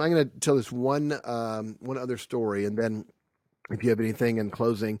 Tim, I'm going to tell this one other story, and then if you have anything in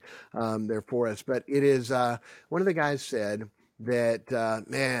closing there for us. But it is one of the guys said that,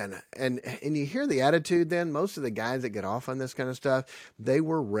 man, and you hear the attitude then, most of the guys that get off on this kind of stuff, they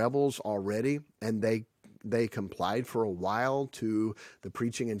were rebels already, and they complied for a while to the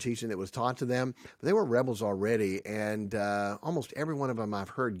preaching and teaching that was taught to them. But they were rebels already, and almost every one of them I've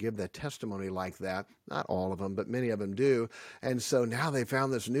heard give the testimony like that. Not all of them, but many of them do. And so now they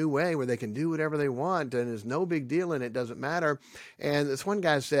found this new way where they can do whatever they want, and there's no big deal, and it doesn't matter. And this one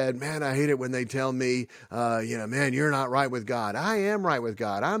guy said, man, I hate it when they tell me, man, you're not right with God. I am right with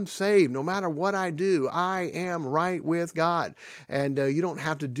God. I'm saved. No matter what I do, I am right with God. And you don't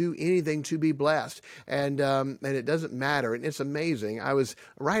have to do anything to be blessed. And it doesn't matter. And it's amazing. I was,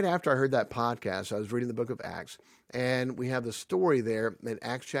 right after I heard that podcast, I was reading the book of Acts, and we have the story there in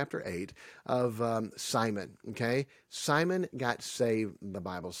Acts chapter 8 of Simon, okay? Simon got saved, the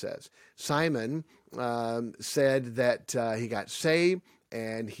Bible says. Simon said that he got saved,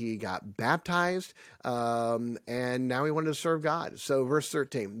 and he got baptized, and now he wanted to serve God. So verse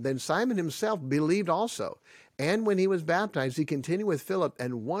 13, then Simon himself believed also. And when he was baptized, he continued with Philip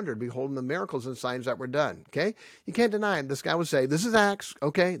and wondered, beholding the miracles and signs that were done. Okay? You can't deny it. This guy would say, this is Acts.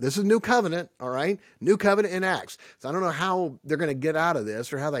 Okay? This is New Covenant. All right? New Covenant in Acts. So I don't know how they're going to get out of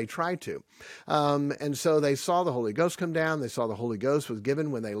this or how they try to. And so they saw the Holy Ghost come down. They saw the Holy Ghost was given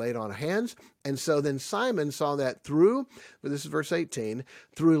when they laid on hands. And so then Simon saw that through, this is verse 18,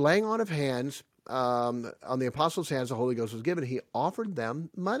 through laying on of hands, on the apostles' hands, the Holy Ghost was given. He offered them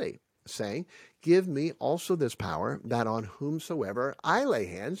money. saying, give me also this power, that on whomsoever I lay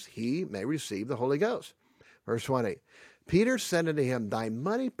hands, he may receive the Holy Ghost. Verse 20, Peter said unto him, thy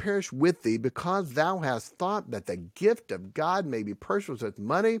money perish with thee, because thou hast thought that the gift of God may be purchased with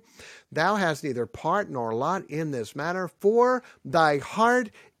money. Thou hast neither part nor lot in this matter, for thy heart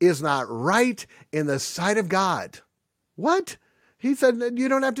is not right in the sight of God. What? He said, you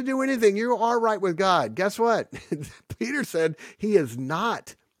don't have to do anything. You are right with God. Guess what? Peter said he is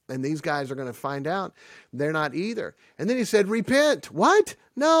not. And these guys are going to find out they're not either. And then he said, repent. What?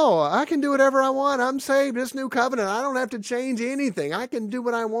 No, I can do whatever I want. I'm saved. This new covenant. I don't have to change anything. I can do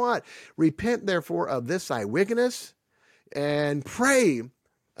what I want. Repent, therefore, of this thy wickedness and pray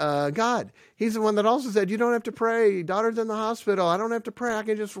God. He's the one that also said, you don't have to pray. Daughter's in the hospital. I don't have to pray. I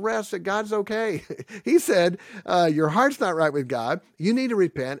can just rest that God's okay. He said, your heart's not right with God. You need to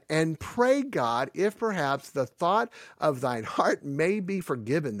repent and pray God if perhaps the thought of thine heart may be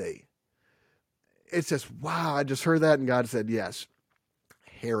forgiven thee. It's just, wow, I just heard that. And God said, yes,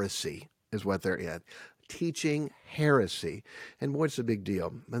 heresy is what they're in. Teaching heresy. And boy, it's a big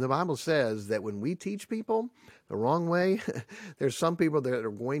deal. And the Bible says that when we teach people the wrong way, there's some people that are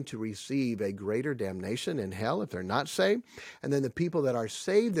going to receive a greater damnation in hell if they're not saved. And then the people that are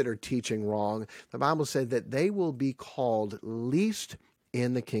saved that are teaching wrong, the Bible said that they will be called least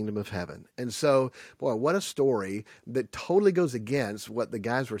in the kingdom of heaven. And so, boy, what a story that totally goes against what the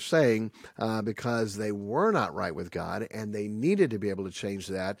guys were saying, because they were not right with God and they needed to be able to change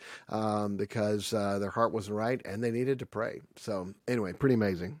that because their heart wasn't right and they needed to pray. So anyway, pretty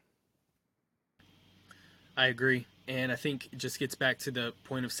amazing. I agree. And I think it just gets back to the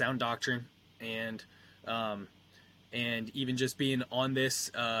point of sound doctrine and even just being on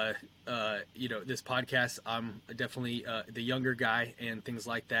this, this podcast. I'm definitely the younger guy and things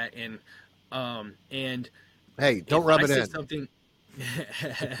like that. And hey, don't rub it in.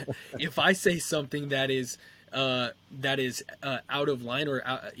 If I say something that is out of line or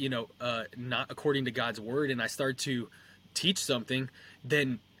not according to God's word, and I start to teach something,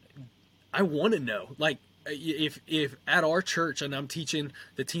 then I want to know, like, if at our church and I'm teaching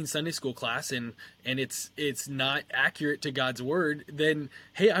the teen Sunday school class and it's not accurate to God's word, then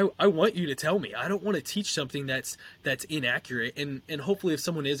hey, I want you to tell me. I don't want to teach something that's inaccurate. And hopefully if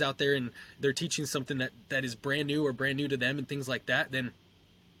someone is out there and they're teaching something that is brand new to them and things like that, then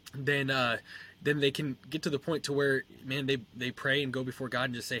they can get to the point to where, man, they pray and go before God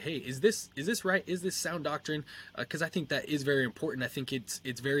and just say, hey, is this right? Is this sound doctrine? Because I think that is very important. I think it's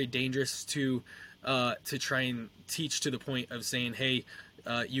very dangerous to try and teach to the point of saying, hey,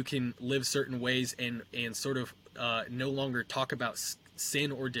 you can live certain ways and sort of no longer talk about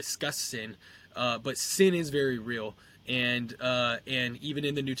sin or discuss sin, but sin is very real. And even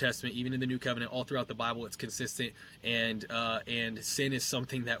in the New Testament, even in the New Covenant, all throughout the Bible, it's consistent. And sin is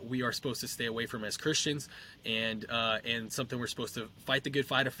something that we are supposed to stay away from as Christians, and something we're supposed to fight the good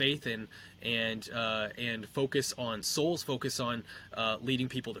fight of faith and focus on souls, focus on leading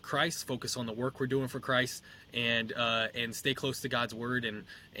people to Christ, focus on the work we're doing for Christ, and stay close to God's word and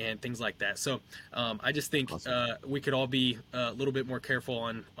things like that. So I just think awesome. We could all be a little bit more careful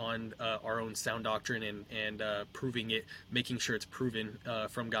on our own sound doctrine and proving it, making sure it's proven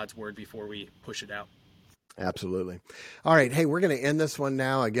from God's word before we push it out. Absolutely. All right. Hey, we're going to end this one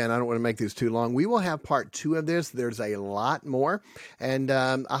now. Again, I don't want to make these too long. We will have part 2 of this. There's a lot more. And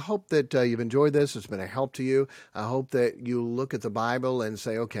I hope that you've enjoyed this. It's been a help to you. I hope that you look at the Bible and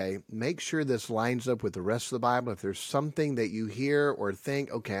say, okay, make sure this lines up with the rest of the Bible. If there's something that you hear or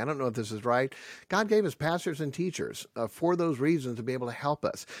think, okay, I don't know if this is right. God gave us pastors and teachers for those reasons to be able to help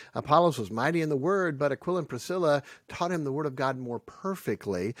us. Apollos was mighty in the word, but Aquila and Priscilla taught him the word of God more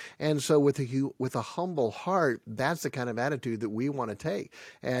perfectly. And so with a humble heart, that's the kind of attitude that we want to take.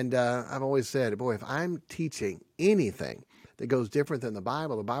 And I've always said, boy, if I'm teaching anything that goes different than the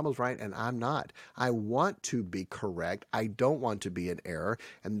Bible's right and I'm not. I want to be correct. I don't want to be in error.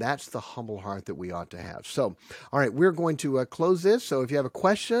 And that's the humble heart that we ought to have. So, all right, we're going to close this. So if you have a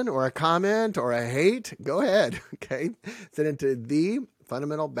question or a comment or a hate, go ahead. Okay. Send it to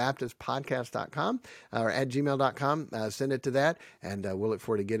thefundamentalbaptistpodcast.com or at gmail.com. Send it to that, and we'll look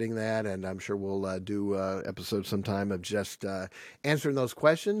forward to getting that. And I'm sure we'll do episodes sometime of just answering those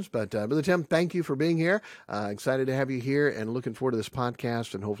questions. But Brother Tim, thank you for being here. Excited to have you here and looking forward to this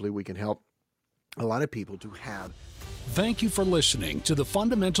podcast. And hopefully we can help a lot of people to have. Thank you for listening to the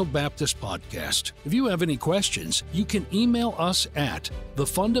Fundamental Baptist Podcast. If you have any questions, you can email us at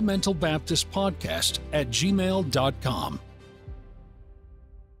thefundamentalbaptistpodcast@gmail.com.